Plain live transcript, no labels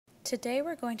Today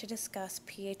we're going to discuss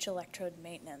pH electrode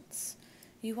maintenance.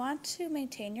 You want to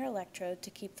maintain your electrode to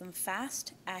keep them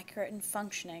fast, accurate, and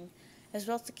functioning, as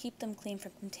well as to keep them clean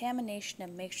from contamination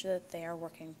and make sure that they are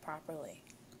working properly.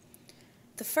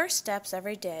 The first steps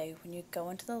every day when you go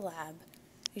into the lab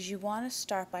is you want to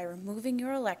start by removing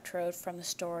your electrode from the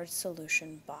storage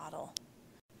solution bottle.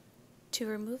 To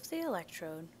remove the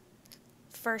electrode,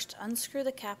 first unscrew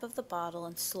the cap of the bottle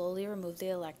and slowly remove the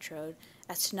electrode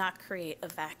as to not create a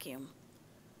vacuum.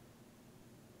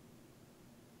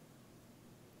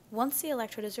 Once the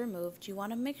electrode is removed, you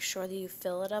want to make sure that you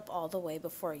fill it up all the way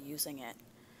before using it.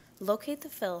 Locate the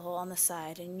fill hole on the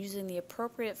side and using the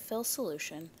appropriate fill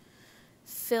solution,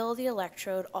 fill the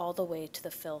electrode all the way to the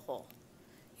fill hole.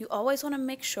 You always want to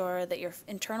make sure that your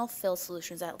internal fill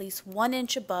solution is at least 1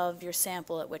 inch above your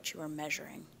sample at which you are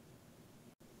measuring.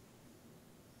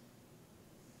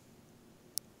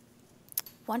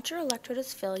 Once your electrode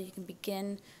is filled, you can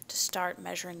begin to start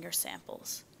measuring your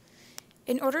samples.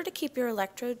 In order to keep your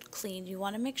electrode clean, you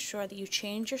want to make sure that you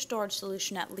change your storage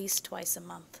solution at least twice a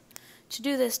month. To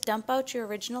do this, dump out your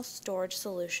original storage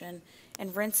solution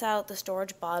and rinse out the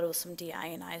storage bottle with some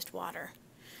deionized water.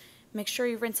 Make sure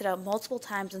you rinse it out multiple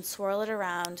times and swirl it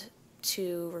around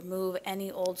to remove any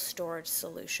old storage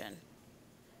solution.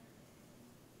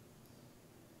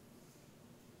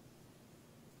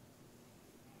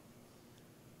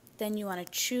 Then you want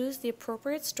to choose the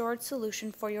appropriate storage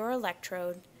solution for your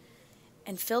electrode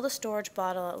and fill the storage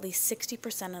bottle at least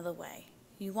 60% of the way.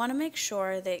 You want to make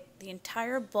sure that the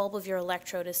entire bulb of your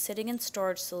electrode is sitting in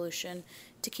storage solution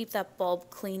to keep that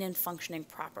bulb clean and functioning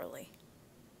properly.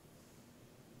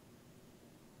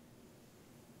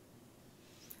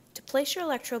 To place your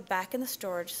electrode back in the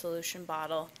storage solution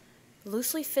bottle,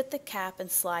 loosely fit the cap and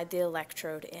slide the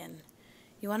electrode in.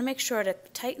 You want to make sure to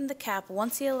tighten the cap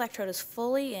once the electrode is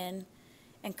fully in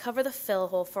and cover the fill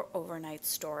hole for overnight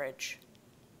storage.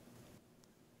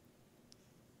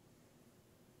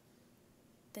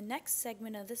 The next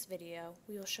segment of this video,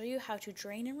 we will show you how to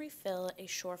drain and refill a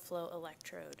Sureflow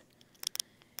electrode.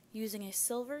 Using a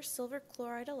silver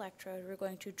chloride electrode, we're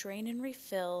going to drain and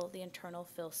refill the internal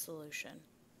fill solution.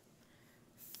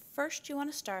 First, you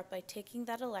want to start by taking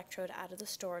that electrode out of the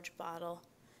storage bottle,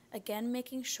 again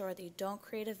making sure that you don't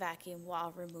create a vacuum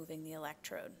while removing the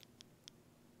electrode.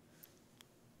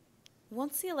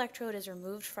 Once the electrode is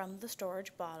removed from the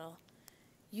storage bottle,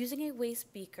 using a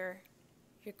waste beaker,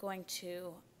 you're going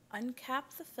to uncap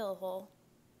the fill hole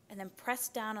and then press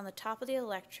down on the top of the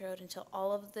electrode until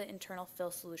all of the internal fill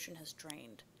solution has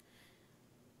drained.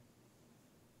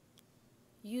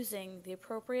 Using the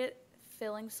appropriate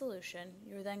filling solution,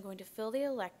 you're then going to fill the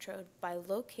electrode by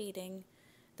locating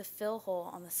the fill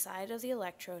hole on the side of the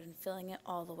electrode and filling it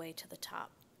all the way to the top.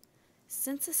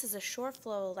 Since this is a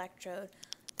Sureflow electrode,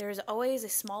 there is always a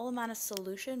small amount of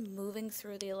solution moving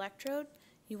through the electrode.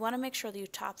 You want to make sure that you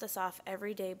top this off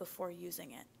every day before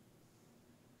using it.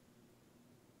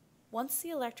 Once the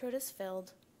electrode is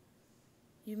filled,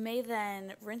 you may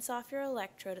then rinse off your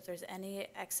electrode if there's any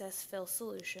excess fill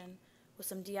solution with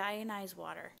some deionized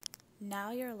water.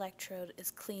 Now your electrode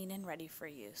is clean and ready for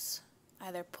use.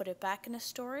 Either put it back into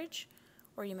storage,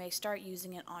 or you may start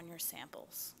using it on your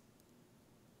samples.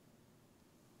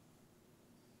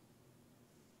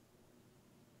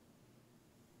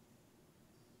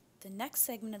 The next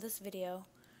segment of this video,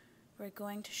 we're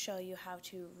going to show you how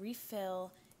to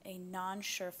refill a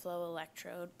non-Sureflow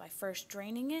electrode by first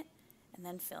draining it and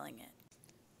then filling it.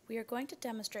 We are going to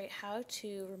demonstrate how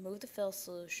to remove the fill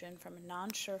solution from a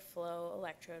non-Sureflow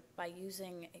electrode by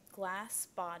using a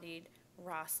glass-bodied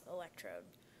Ross electrode.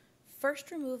 First,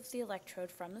 remove the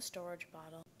electrode from the storage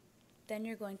bottle. Then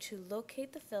you're going to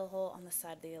locate the fill hole on the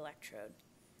side of the electrode.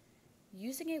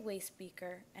 Using a waste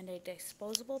beaker and a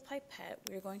disposable pipette,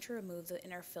 we are going to remove the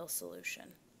inner fill solution.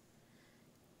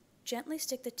 Gently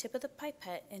stick the tip of the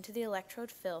pipette into the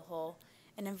electrode fill hole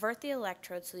and invert the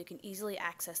electrode so you can easily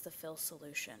access the fill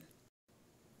solution.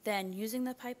 Then, using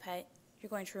the pipette,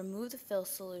 you're going to remove the fill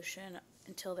solution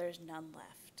until there's none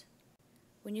left.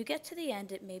 When you get to the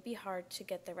end, it may be hard to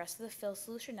get the rest of the fill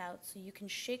solution out, so you can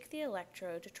shake the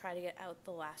electrode to try to get out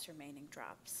the last remaining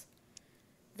drops.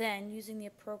 Then, using the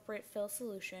appropriate fill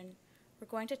solution, we're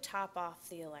going to top off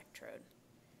the electrode.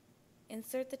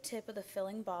 Insert the tip of the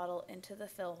filling bottle into the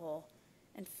fill hole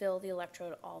and fill the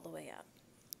electrode all the way up.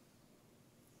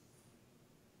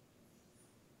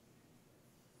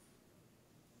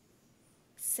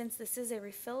 Since this is a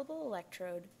refillable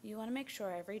electrode, you want to make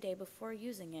sure every day before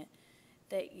using it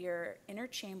that your inner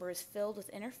chamber is filled with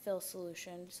inner fill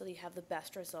solution so that you have the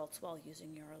best results while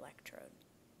using your electrode.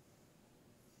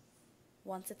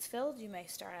 Once it's filled, you may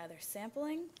start either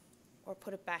sampling or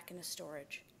put it back into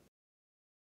storage.